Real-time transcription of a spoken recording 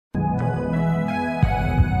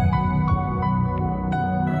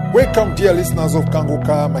Welcome, dear listeners of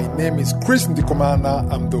Kanguka. My name is Chris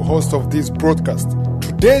Ndikumana. I'm the host of this broadcast.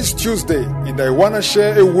 Today is Tuesday, and I want to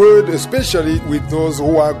share a word especially with those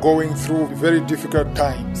who are going through very difficult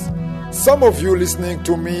times. Some of you listening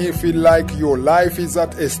to me feel like your life is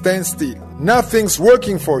at a standstill. Nothing's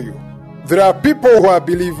working for you. There are people who are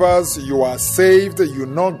believers, you are saved, you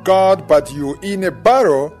know God, but you're in a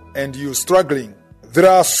battle and you're struggling. There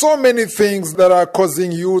are so many things that are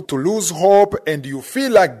causing you to lose hope and you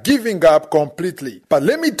feel like giving up completely. But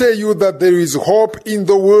let me tell you that there is hope in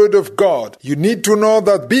the Word of God. You need to know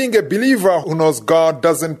that being a believer who knows God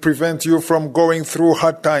doesn't prevent you from going through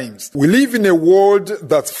hard times. We live in a world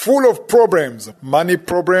that's full of problems. Money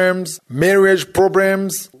problems, marriage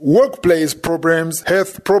problems, workplace problems,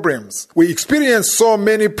 health problems. We experience so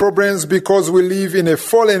many problems because we live in a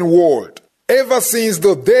fallen world. Ever since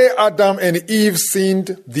the day Adam and Eve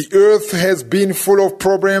sinned, the earth has been full of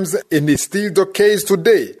problems and is still the case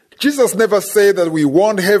today. Jesus never said that we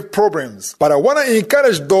won't have problems, but I want to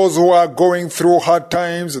encourage those who are going through hard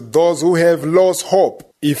times, those who have lost hope.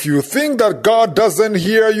 If you think that God doesn't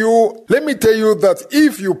hear you, let me tell you that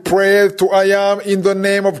if you pray to I am in the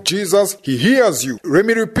name of Jesus, He hears you. Let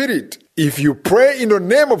me repeat it. If you pray in the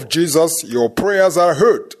name of Jesus, your prayers are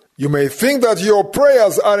heard. You may think that your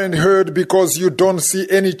prayers aren't heard because you don't see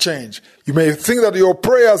any change. You may think that your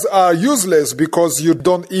prayers are useless because you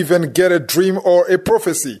don't even get a dream or a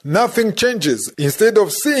prophecy. Nothing changes. Instead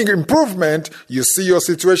of seeing improvement, you see your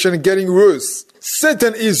situation getting worse.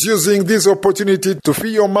 Satan is using this opportunity to fill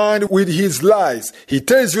your mind with his lies. He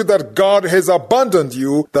tells you that God has abandoned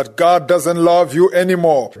you, that God doesn't love you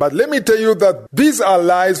anymore. But let me tell you that these are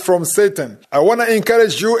lies from Satan. I want to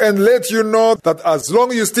encourage you and let you know that as long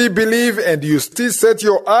as you still believe and you still set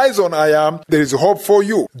your eyes on I am, there is hope for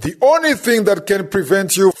you. The only thing that can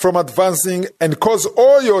prevent you from advancing and cause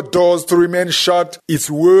all your doors to remain shut is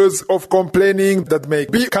words of complaining that may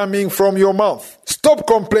be coming from your mouth. Stop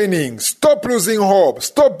complaining. Stop losing hope.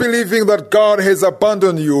 Stop believing that God has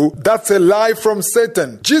abandoned you. That's a lie from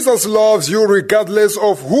Satan. Jesus loves you regardless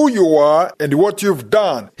of who you are and what you've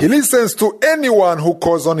done. He listens to anyone who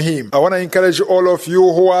calls on Him. I want to encourage all of you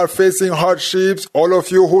who are facing hardships, all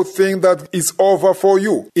of you who think that it's over for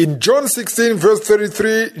you. In John 16 verse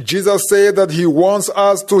 33, Jesus said that He wants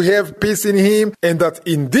us to have peace in Him and that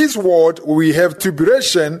in this world we have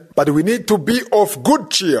tribulation, but we need to be of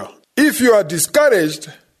good cheer. If you are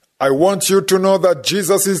discouraged, I want you to know that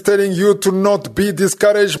Jesus is telling you to not be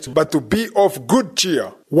discouraged, but to be of good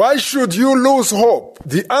cheer. Why should you lose hope?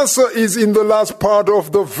 The answer is in the last part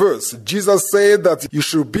of the verse. Jesus said that you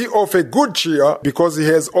should be of a good cheer because He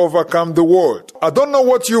has overcome the world. I don't know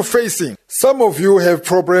what you're facing. Some of you have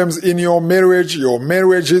problems in your marriage. Your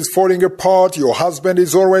marriage is falling apart. Your husband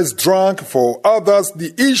is always drunk. For others,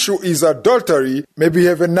 the issue is adultery. Maybe you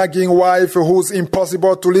have a nagging wife who's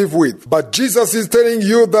impossible to live with. But Jesus is telling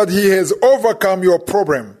you that He has overcome your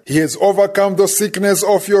problem. He has overcome the sickness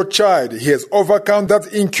of your child. He has overcome that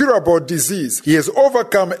incurable disease. He has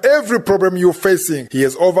overcome every problem you're facing. He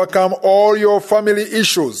has overcome all your family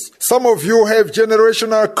issues. Some of you have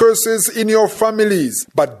generational curses in your families,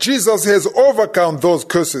 but Jesus has overcome those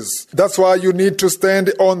curses. That's why you need to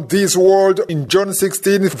stand on this word in John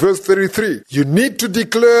 16 verse 33. You need to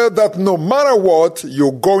declare that no matter what,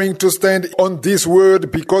 you're going to stand on this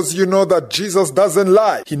word because you know that Jesus doesn't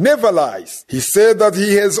lie. He never lies. He said that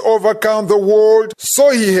He has overcome the world,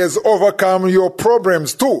 so He has overcome your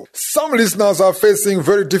problems too. Some listeners are facing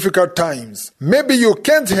very difficult times. Maybe you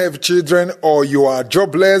can't have children, or you are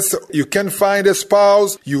jobless, you can't find a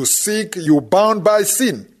spouse, you're sick, you're bound by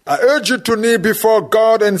sin. I urge you to kneel before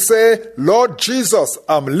God and say, Lord Jesus,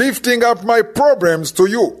 I'm lifting up my problems to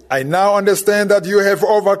you. I now understand that you have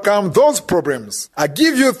overcome those problems. I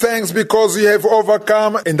give you thanks because you have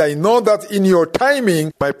overcome, and I know that in your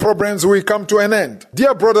timing, my problems will come to an end.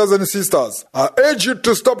 Dear brothers and sisters, I urge you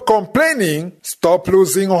to stop complaining, stop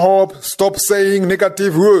losing hope, stop saying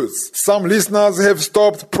negative words. Some listeners have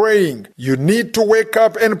stopped praying. You need to wake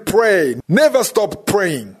up and pray. Never stop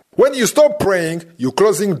praying. When you stop praying, you're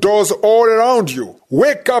closing doors all around you.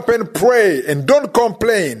 Wake up and pray and don't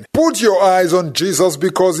complain. Put your eyes on Jesus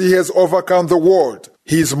because He has overcome the world.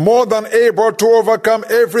 He is more than able to overcome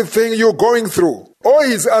everything you're going through. All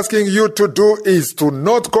He's asking you to do is to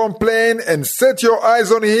not complain and set your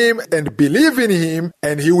eyes on Him and believe in Him,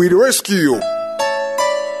 and He will rescue you.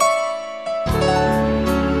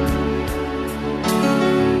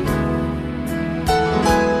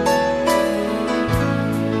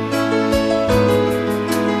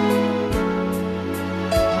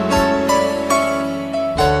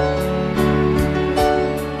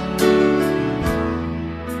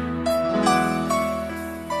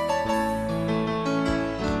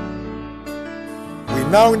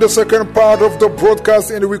 now in the second part of the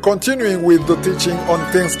broadcast, and we're continuing with the teaching on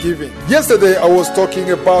Thanksgiving. Yesterday, I was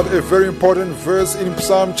talking about a very important verse in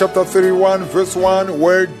Psalm chapter 31, verse 1,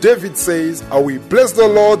 where David says, I will bless the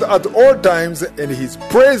Lord at all times, and his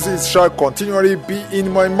praises shall continually be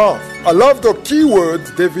in my mouth. I love the key word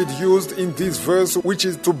David used in this verse, which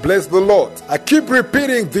is to bless the Lord. I keep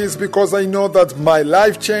repeating this because I know that my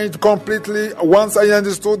life changed completely once I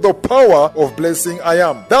understood the power of blessing I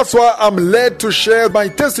am. That's why I'm led to share my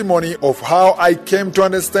testimony of how I came to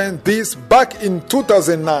understand this back in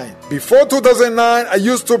 2009. Before 2009, I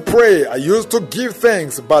used to pray, I used to give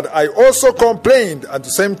thanks, but I also complained at the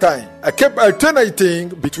same time. I kept alternating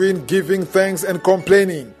between giving thanks and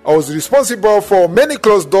complaining. I was responsible for many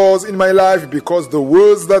closed doors in my life because the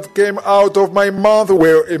words that came out of my mouth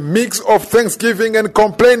were a mix of thanksgiving and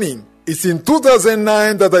complaining. It's in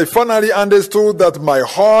 2009 that I finally understood that my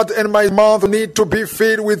heart and my mouth need to be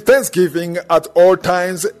filled with thanksgiving at all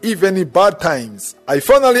times, even in bad times. I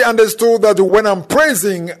finally understood that when I'm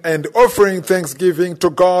praising and offering thanksgiving to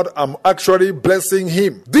God, I'm actually blessing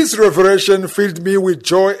Him. This revelation filled me with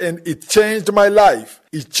joy and it changed my life.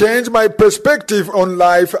 It changed my perspective on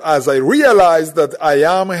life as I realized that I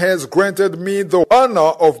Am has granted me the honor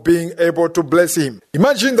of being able to bless Him.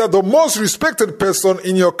 Imagine that the most respected person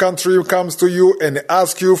in your country comes to you and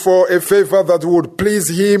asks you for a favor that would please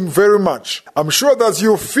him very much. I'm sure that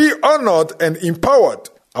you feel honored and empowered.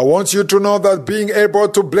 I want you to know that being able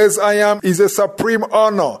to bless I Am is a supreme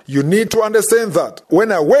honor. You need to understand that. When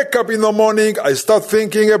I wake up in the morning, I start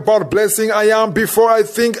thinking about blessing I Am before I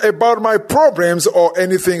think about my problems or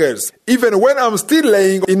anything else. Even when I'm still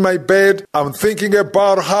laying in my bed, I'm thinking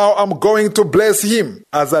about how I'm going to bless Him.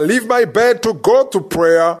 As I leave my bed to go to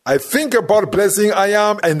prayer, I think about blessing I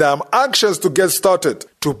Am and I'm anxious to get started.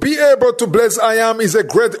 To be able to bless I Am is a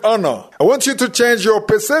great honor. I want you to change your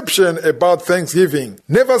perception about Thanksgiving.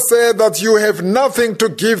 Never say that you have nothing to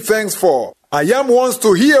give thanks for. I Am wants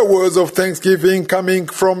to hear words of thanksgiving coming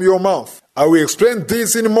from your mouth. I will explain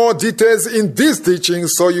this in more details in this teaching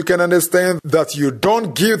so you can understand that you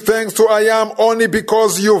don't give thanks to I Am only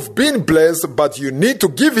because you've been blessed, but you need to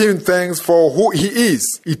give Him thanks for who He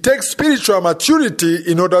is. It takes spiritual maturity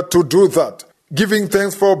in order to do that. Giving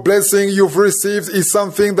thanks for blessing you've received is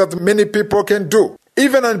something that many people can do.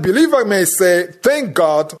 Even an unbeliever may say, thank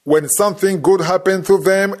God when something good happened to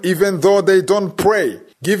them, even though they don't pray.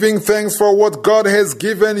 Giving thanks for what God has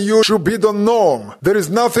given you should be the norm. There is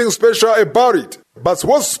nothing special about it. But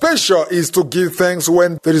what's special is to give thanks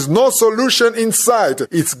when there is no solution in sight.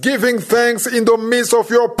 It's giving thanks in the midst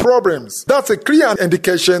of your problems. That's a clear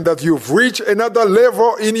indication that you've reached another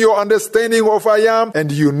level in your understanding of I Am,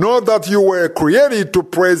 and you know that you were created to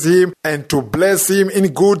praise Him and to bless Him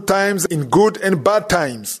in good times, in good and bad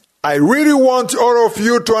times. I really want all of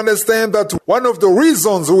you to understand that one of the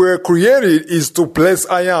reasons we were created is to bless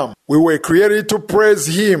I Am. We were created to praise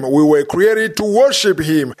Him. We were created to worship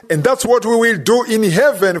Him. And that's what we will do in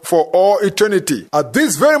heaven for all eternity. At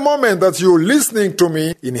this very moment that you're listening to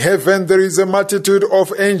me, in heaven there is a multitude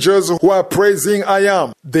of angels who are praising I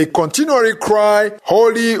Am. They continually cry,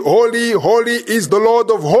 Holy, holy, holy is the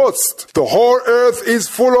Lord of hosts. The whole earth is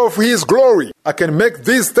full of His glory. I can make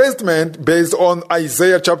this statement based on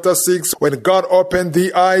Isaiah chapter 6, when God opened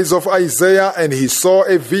the eyes of Isaiah and he saw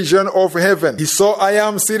a vision of heaven. He saw I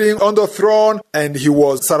Am sitting on the throne and he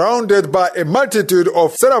was surrounded by a multitude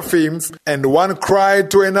of seraphims, and one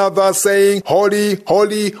cried to another saying, Holy,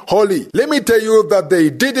 holy, holy. Let me tell you that they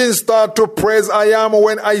didn't start to praise I Am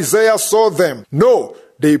when Isaiah saw them. No.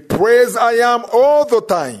 They praise I Am all the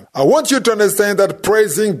time. I want you to understand that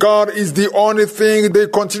praising God is the only thing they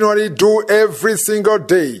continually do every single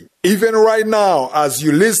day. Even right now, as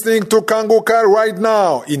you're listening to Kanguka right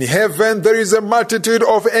now, in heaven there is a multitude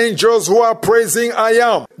of angels who are praising I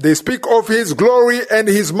Am. They speak of His glory and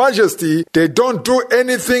His majesty. They don't do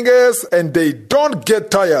anything else and they don't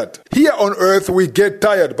get tired. Here on earth we get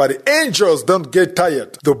tired, but the angels don't get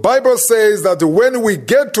tired. The Bible says that when we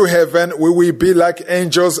get to heaven, we will be like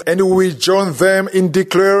angels and we will join them in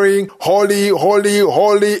declaring, Holy, holy,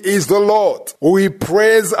 holy is the Lord. We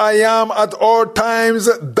praise I Am at all times.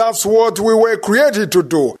 That's what we were created to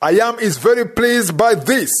do. I Am is very pleased by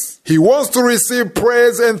this. He wants to receive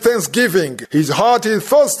praise and thanksgiving. His heart is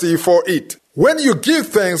thirsty for it. When you give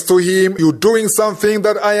thanks to Him, you're doing something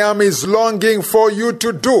that I Am is longing for you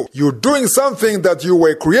to do. You're doing something that you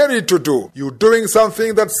were created to do. You're doing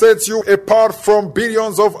something that sets you apart from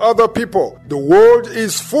billions of other people. The world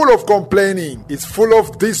is full of complaining. It's full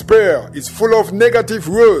of despair. It's full of negative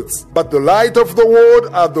words. But the light of the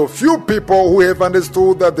world are the few people who have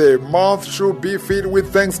understood that the month should be filled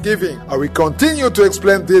with thanksgiving. I will continue to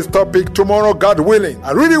explain this topic tomorrow, God willing.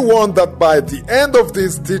 I really want that by the end of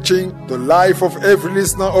this teaching, the life of every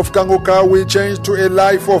listener of Kanguka will change to a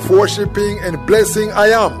life of worshiping and blessing I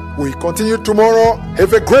Am. We continue tomorrow.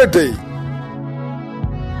 Have a great day.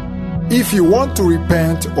 If you want to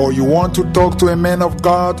repent or you want to talk to a man of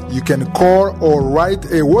God, you can call or write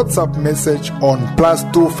a WhatsApp message on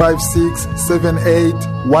 +256 78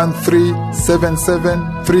 13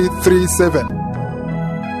 77 337.